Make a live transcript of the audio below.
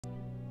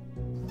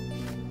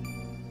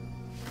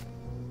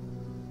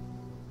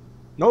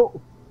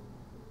No.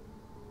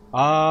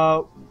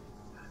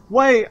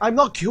 Wait, I'm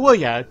not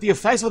cured yet. The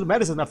effects of the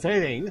medicine are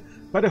fading.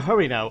 Better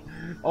hurry now.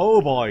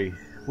 Oh boy,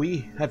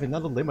 we have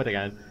another limit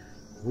again.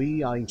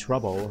 We are in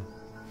trouble.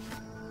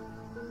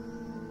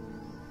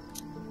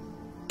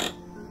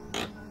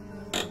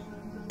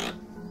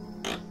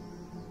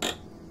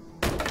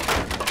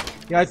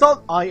 Yeah, I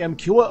thought I am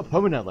cured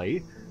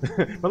permanently,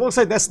 but looks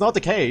like that's not the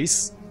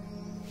case.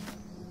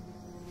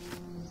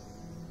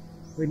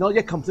 We're not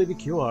yet completely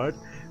cured.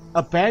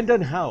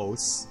 Abandoned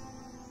house.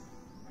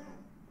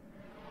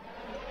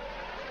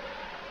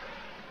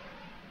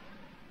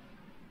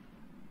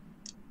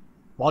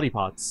 Body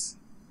parts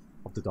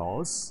of the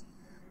dolls.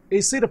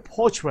 Is it a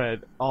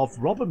portrait of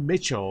Robert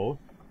Mitchell?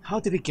 How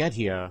did it get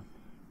here?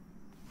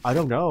 I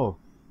don't know.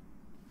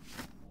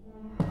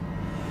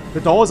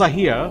 The dolls are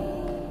here.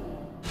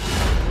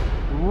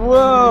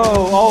 Whoa!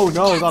 Oh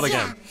no, not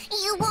again.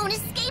 You won't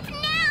escape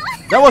now.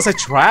 That was a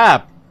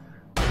trap.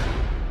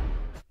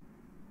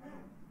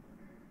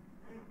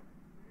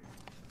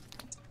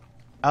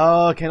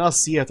 Oh, cannot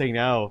see a thing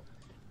now.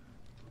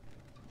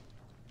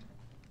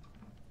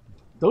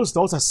 Those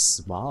dolls are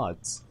smart.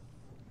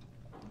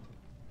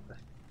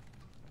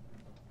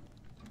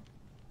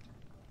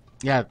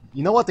 Yeah,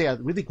 you know what? They are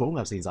really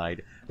grown-ups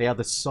inside. They are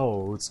the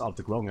souls of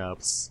the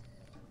grown-ups.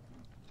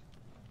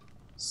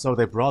 So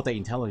they brought the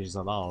intelligence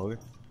along.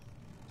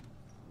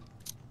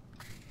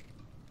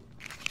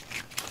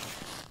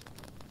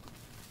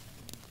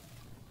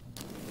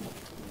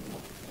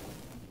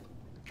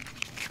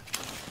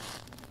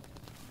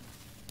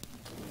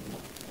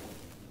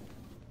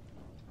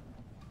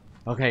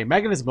 Okay,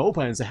 mechanism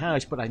opens the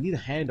hatch, but I need a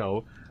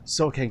handle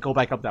so I can go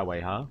back up that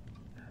way, huh?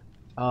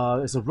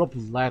 There's a rope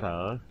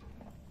ladder.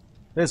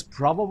 There's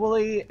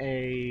probably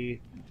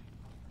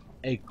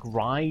a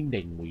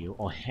grinding wheel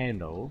or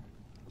handle.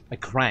 A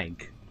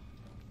crank.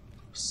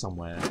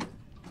 Somewhere.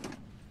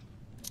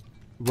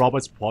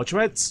 Robert's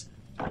portrait?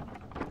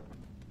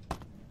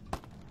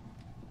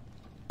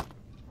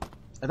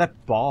 And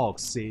that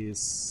box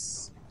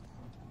is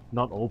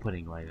not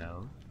opening right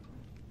now.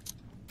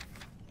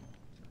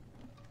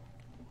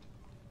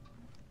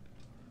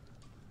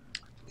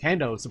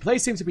 Candles. The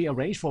place seems to be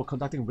arranged for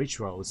conducting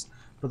rituals,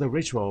 but the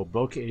ritual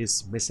book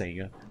is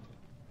missing.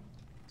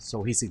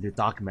 So he's into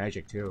dark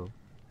magic too.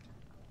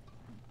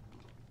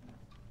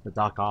 The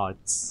dark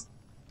arts.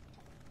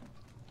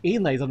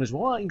 Inlays on the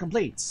drawer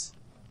incomplete.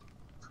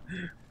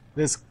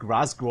 There's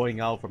grass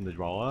growing out from the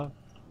drawer.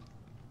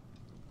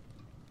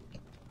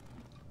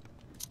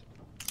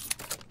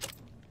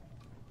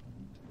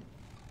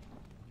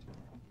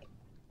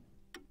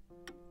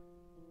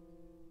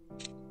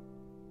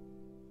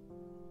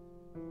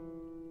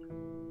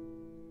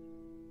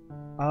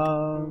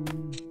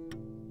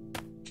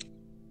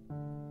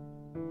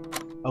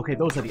 Okay,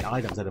 those are the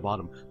items at the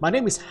bottom. My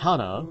name is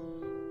Hannah.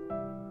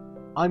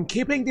 I'm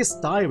keeping this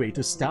diary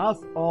to stave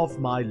off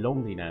my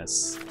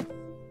loneliness.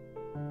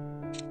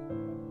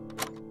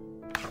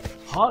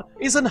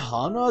 Isn't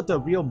Hannah the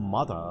real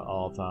mother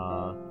of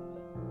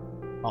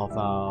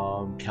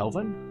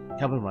Kelvin?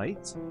 Kelvin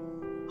Wright?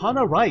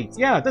 Hannah Wright,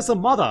 yeah, that's the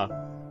mother!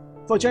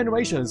 For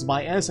generations,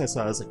 my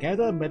ancestors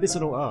gathered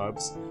medicinal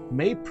herbs,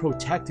 made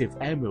protective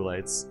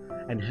amulets,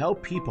 and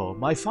helped people.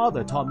 My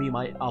father taught me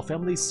our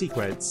family's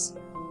secrets.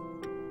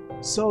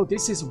 So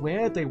this is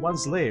where they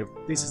once lived.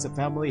 This is a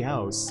family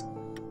house.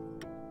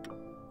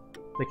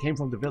 They came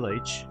from the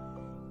village.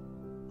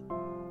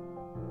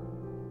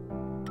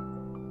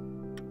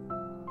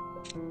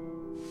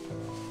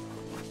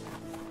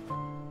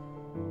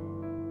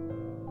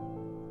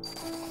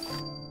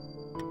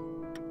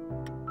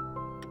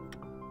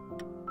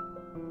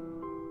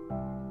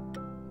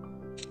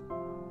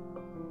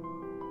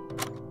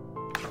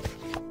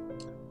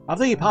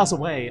 After he passed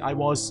away, I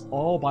was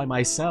all by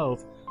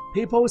myself.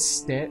 People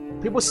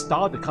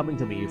started coming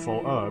to me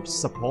for herbs,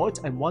 support,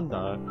 and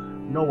wonder.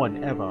 No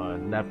one ever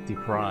left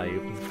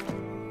deprived.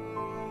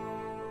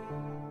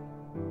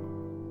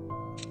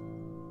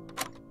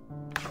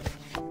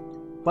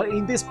 But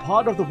in this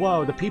part of the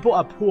world, the people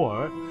are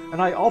poor,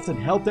 and I often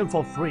help them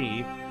for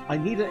free. I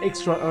needed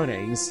extra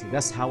earnings.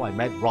 That's how I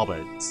met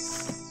Robert.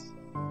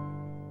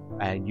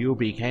 And you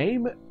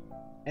became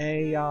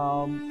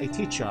a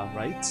teacher,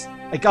 right?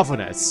 A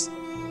governess.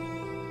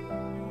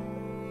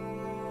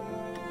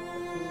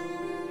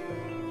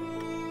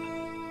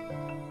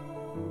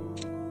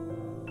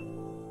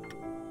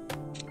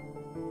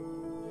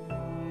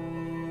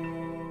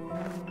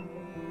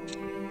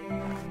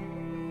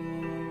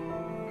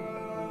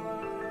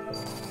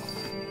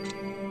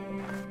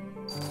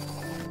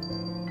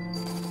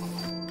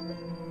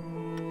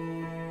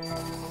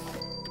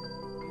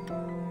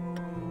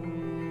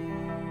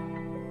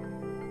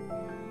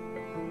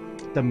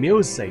 The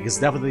music is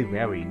definitely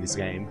varied in this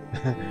game.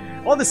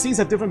 All the scenes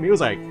have different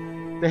music.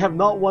 They have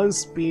not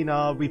once been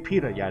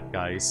repeated yet,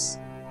 guys.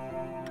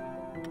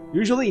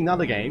 Usually in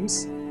other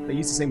games, they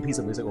use the same piece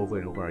of music over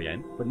and over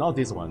again, but not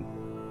this one.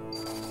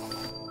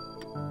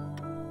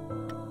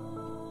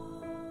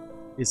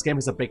 This game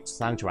has a big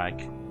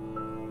soundtrack.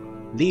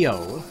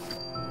 Leo.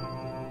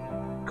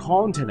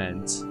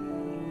 continent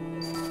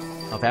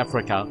of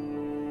Africa.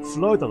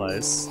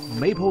 Fleur-de-lis,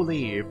 maple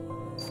leaf,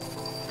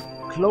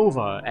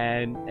 clover,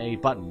 and a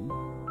button.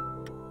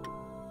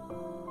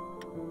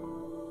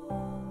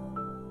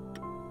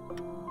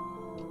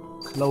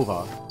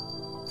 Clover.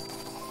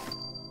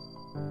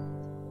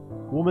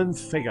 Woman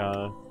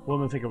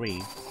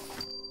figurine.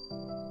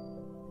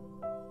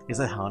 Is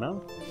that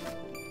Hannah?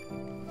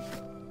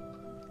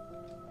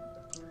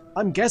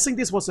 I'm guessing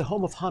this was the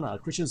home of Hannah,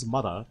 Christian's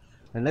mother,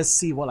 and let's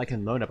see what I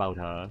can learn about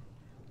her.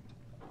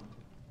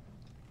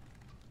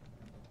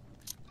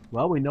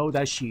 Well, we know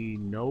that she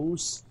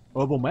knows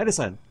herbal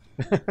medicine.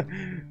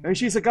 And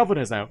she's a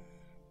governess now.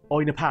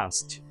 Or in the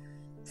past.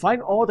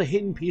 Find all the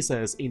hidden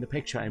pieces in the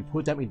picture and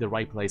put them in the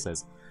right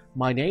places.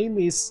 My name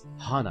is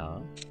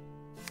Hannah.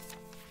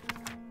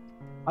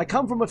 I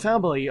come from a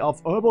family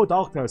of herbal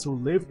doctors who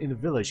lived in a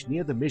village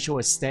near the Mitchell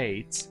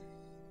estate.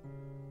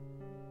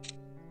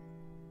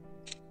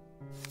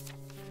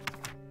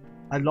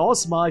 I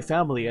lost my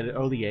family at an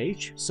early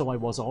age, so I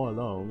was all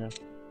alone.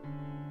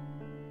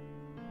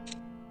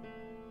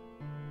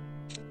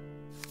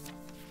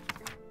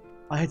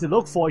 I had to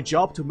look for a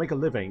job to make a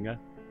living.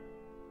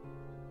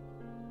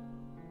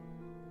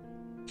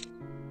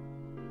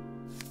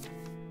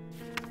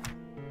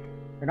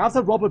 And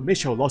after Robert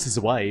Mitchell lost his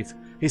wife,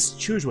 his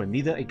children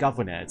needed a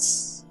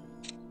governess.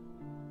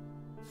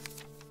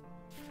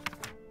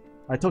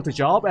 I took the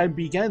job and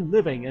began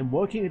living and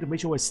working at the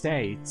Mitchell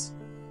estate.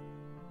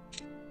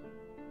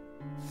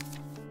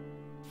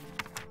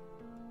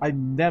 I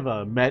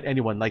never met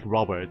anyone like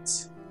Robert.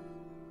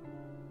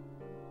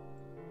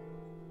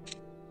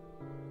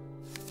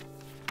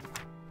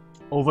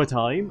 Over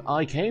time,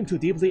 I came to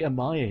deeply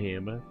admire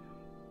him.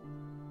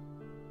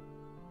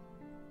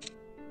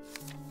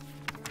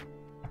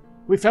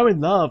 We fell in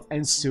love,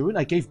 and soon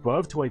I gave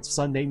birth to a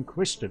son named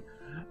Christian.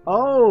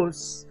 Oh,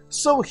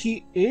 so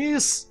he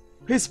is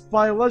his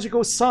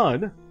biological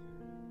son?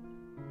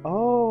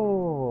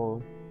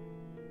 Oh.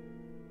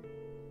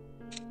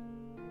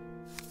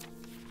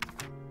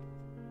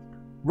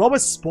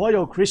 Robert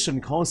spoiled Christian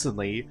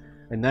constantly,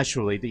 and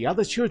naturally the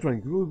other children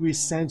grew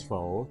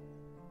resentful.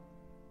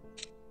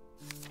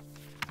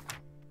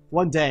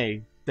 One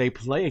day, they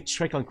play a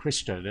trick on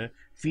Christian,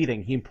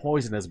 feeding him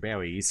poisonous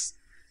berries.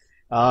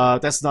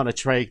 That's not a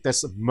trick,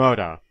 that's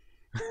murder.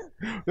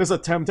 That's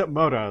attempted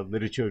murder,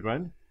 little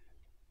children.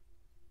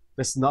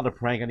 That's not a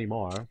prank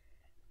anymore,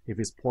 if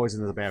it's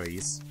poisonous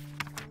berries.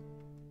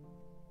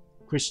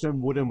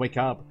 Christian wouldn't wake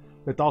up.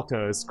 The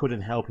doctors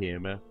couldn't help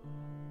him.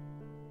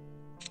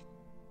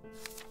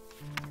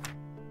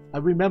 I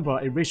remember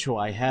a ritual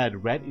I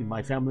had read in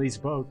my family's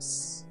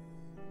books.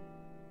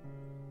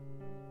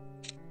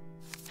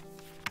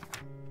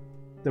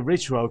 The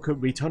ritual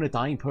could return a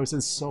dying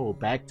person's soul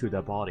back to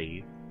their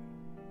body.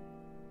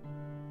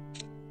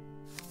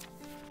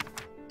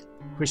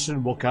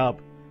 Christian woke up,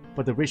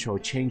 but the ritual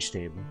changed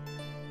him.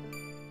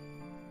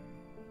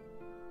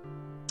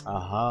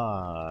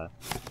 Aha,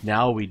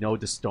 now we know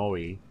the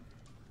story.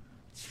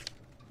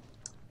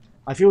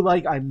 I feel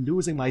like I'm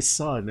losing my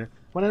son.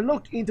 When I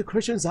look into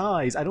Christian's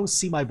eyes, I don't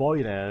see my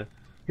boy there.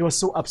 He was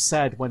so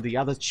upset when the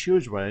other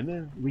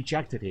children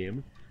rejected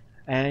him,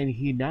 and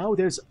now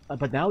there's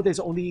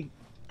only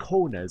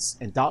coldness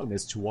and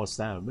darkness towards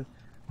them.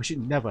 We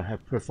should never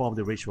have performed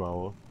the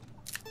ritual.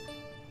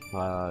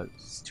 But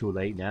it's too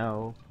late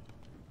now.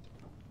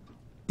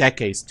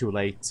 Decades too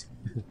late.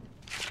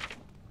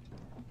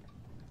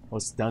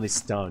 What's done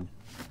is done.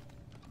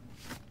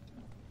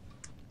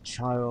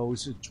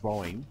 Child's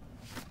drawing.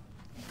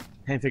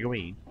 Hand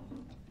figurine.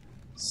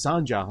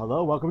 Sanja,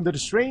 hello, welcome to the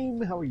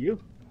stream. How are you?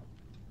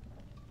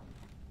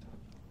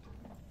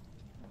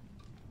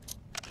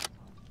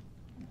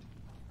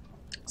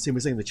 See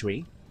me in the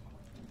tree.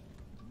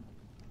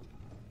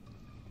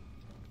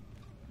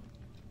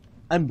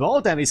 And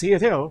Baldan is here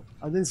too.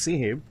 I didn't see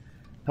him.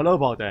 Hello,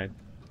 Baldan.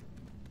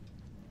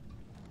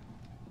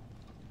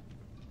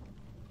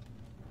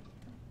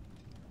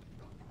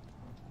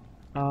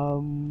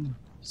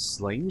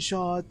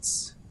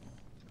 Slingshots.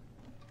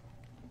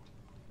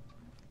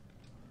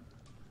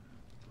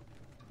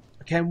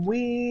 Can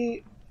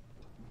we...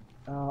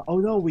 oh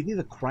no, we need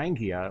a crank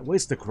here.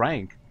 Where's the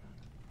crank?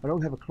 I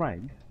don't have a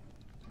crank.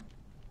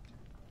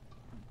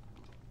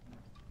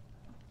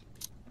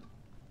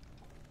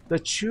 The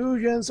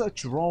children's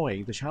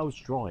drawing, the child's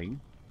drawing.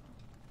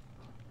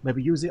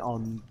 Maybe use it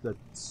on the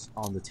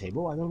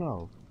table? I don't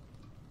know.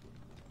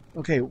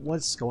 Okay,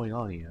 what's going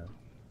on here?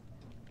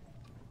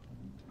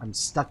 I'm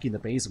stuck in the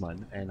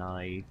basement and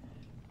I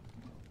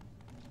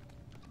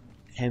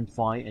can't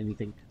find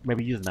anything.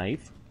 Maybe use a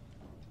knife?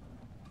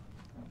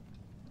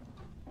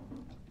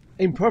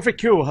 Imperfect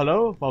Q,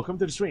 hello? Welcome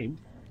to the stream.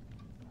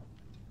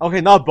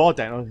 Okay, not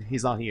Baldan. Oh,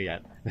 he's not here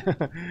yet.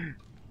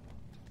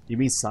 You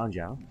mean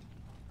Sanja?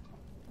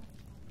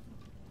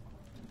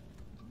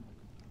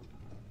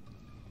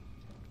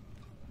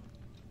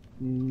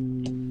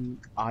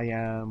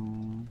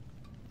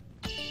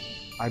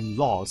 I'm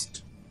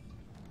lost.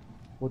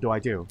 What do I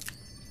do?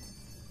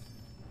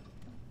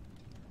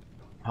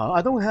 Huh?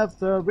 I don't have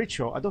the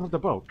ritual. I don't have the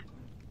book.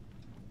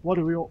 What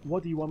do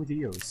you want me to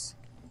use?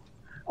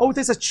 Oh,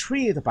 there's a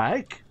tree at the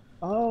back.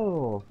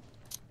 Oh,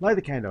 light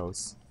the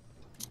candles.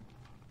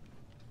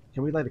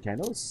 Can we light the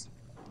candles?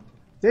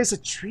 There's a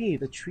tree,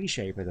 the tree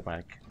shape at the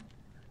back.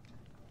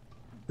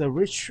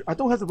 I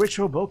don't have the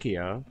ritual book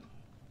here.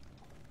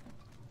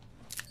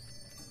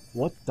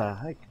 What the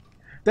heck?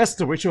 That's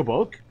the ritual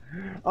book?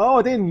 Oh,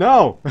 I didn't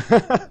know!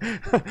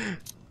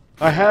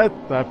 I had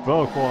that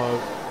book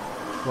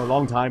for a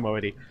long time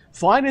already.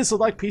 Find and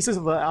select pieces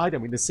of the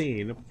item in the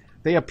scene.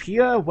 They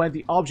appear when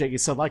the object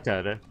is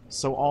selected,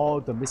 so all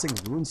the missing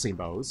rune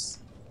symbols.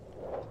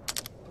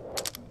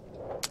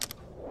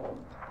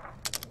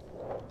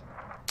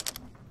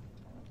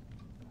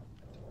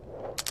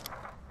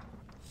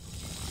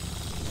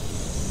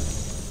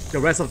 The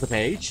rest of the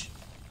page?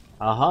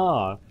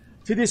 Aha!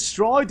 To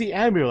destroy the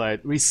amulet,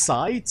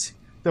 recite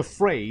the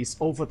phrase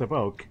over the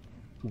book.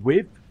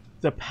 With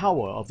the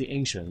power of the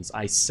ancients,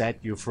 I set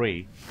you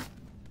free.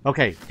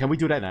 Okay, can we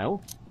do that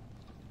now?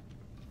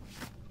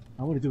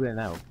 I want to do that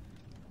now.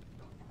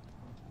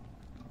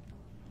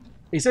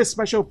 Is there a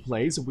special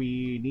place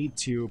we need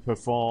to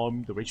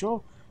perform the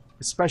ritual?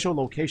 A special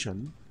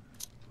location?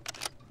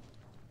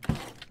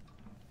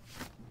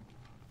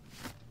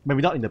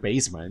 Maybe not in the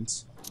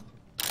basement.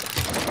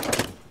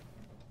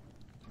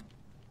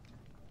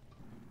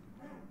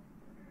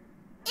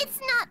 It's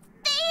not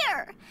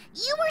fair!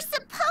 You were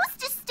supposed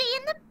to stay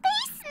in the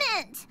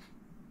basement!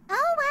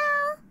 Oh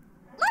well,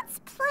 let's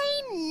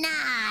play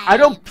knives. I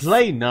don't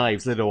play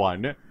knives, little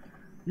one.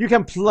 You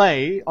can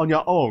play on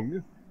your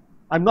own.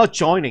 I'm not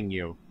joining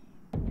you.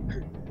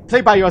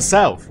 Play by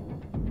yourself.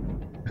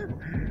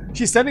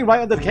 She's standing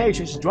right on the cage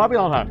and she's dropping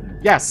on her.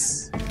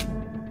 Yes.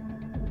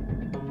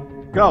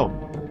 Go.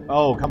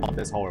 Oh, come on,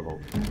 that's horrible.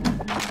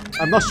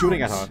 I'm not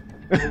shooting at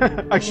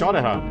her. I shot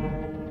at her.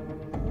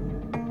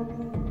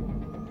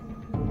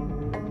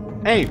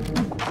 Aim.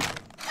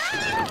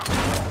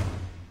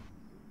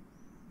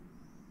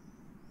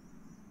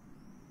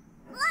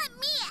 Let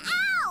me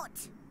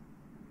out!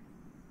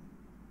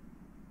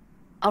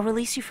 I'll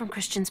release you from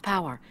Christian's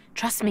power.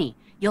 Trust me,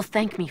 you'll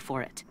thank me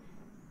for it.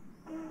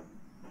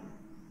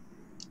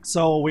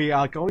 So we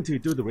are going to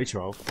do the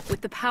ritual.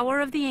 With the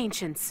power of the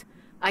ancients,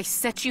 I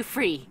set you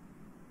free.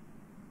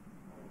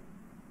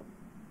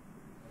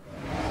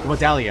 The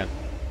medallion.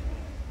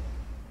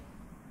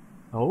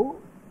 Oh?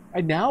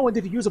 And now I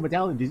need to use a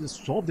medallion to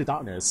dissolve the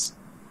darkness.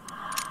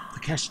 To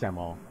catch them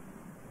all.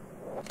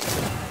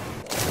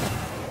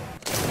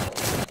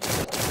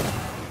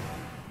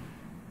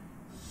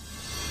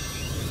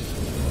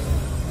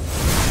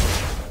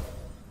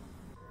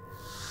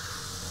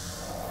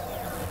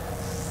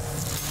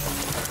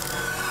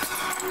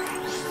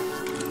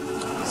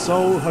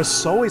 So her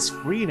soul is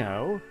free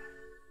now.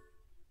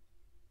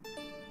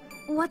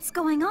 What's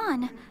going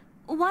on?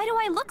 Why do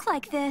I look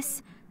like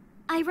this?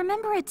 I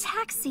remember a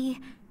taxi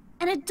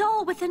and a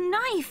doll with a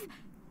knife.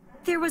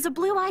 There was a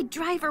blue-eyed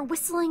driver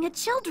whistling a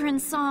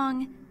children's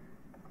song.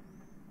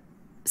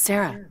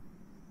 Sarah,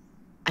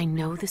 I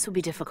know this will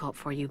be difficult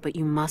for you, but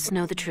you must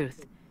know the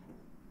truth.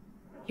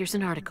 Here's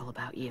an article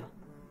about you.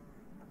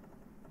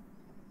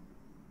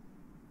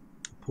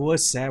 Poor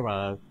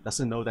Sarah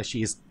doesn't know that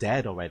she is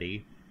dead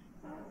already.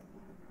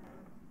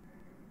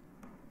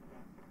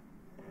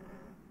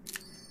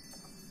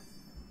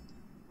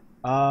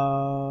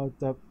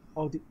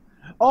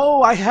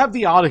 Oh, I have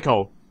the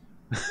article.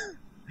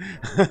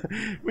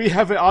 We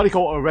have an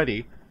article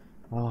already.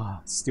 Oh,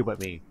 stupid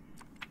me.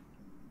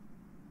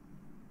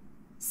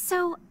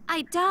 So,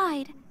 I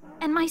died,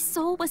 and my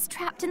soul was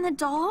trapped in the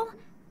doll?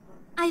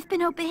 I've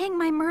been obeying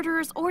my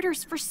murderer's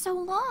orders for so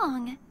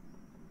long.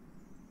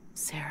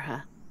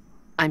 Sarah,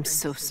 I'm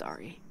so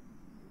sorry.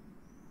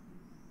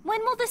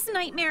 When will this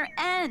nightmare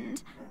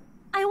end?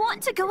 I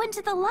want to go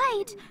into the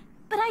light,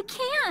 but I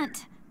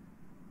can't.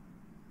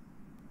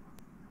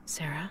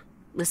 Sarah,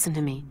 listen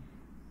to me.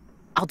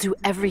 I'll do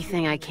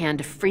everything I can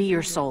to free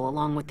your soul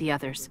along with the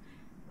others.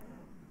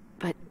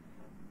 But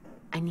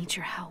I need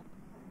your help.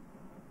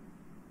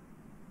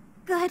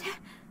 Good.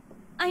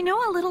 I know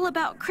a little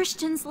about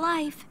Christian's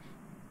life,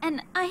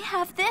 and I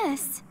have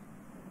this.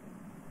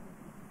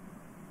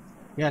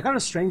 Yeah, kind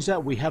of strange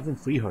that we haven't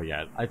freed her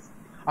yet.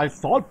 I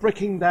thought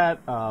breaking that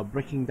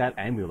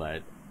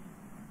amulet,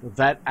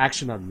 that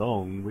action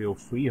alone will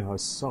free her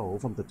soul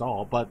from the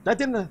doll, but that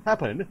didn't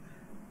happen.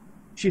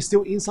 She's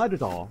still inside the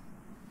doll.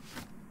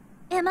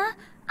 Emma,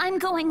 I'm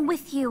going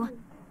with you.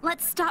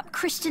 Let's stop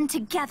Christian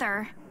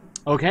together.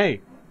 Okay.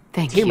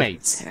 Thank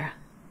Teammates. you, Sarah.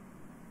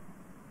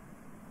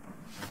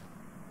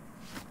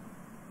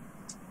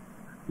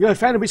 You're a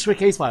fan of Mystery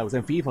Case Files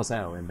and Fee for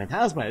Sale and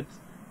Phantasmed.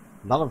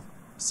 A lot of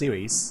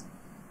series.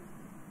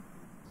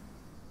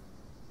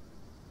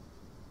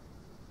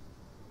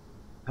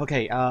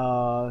 Okay,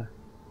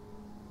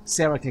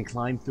 Sarah can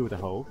climb through the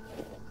hole.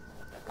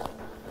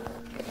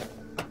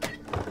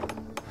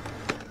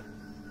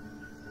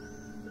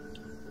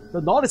 The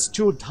knot is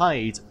too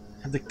tight.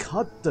 Have to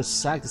cut the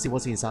sack to see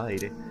what's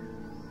inside.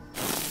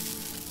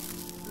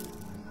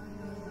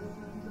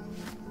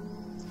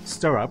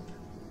 stirrup.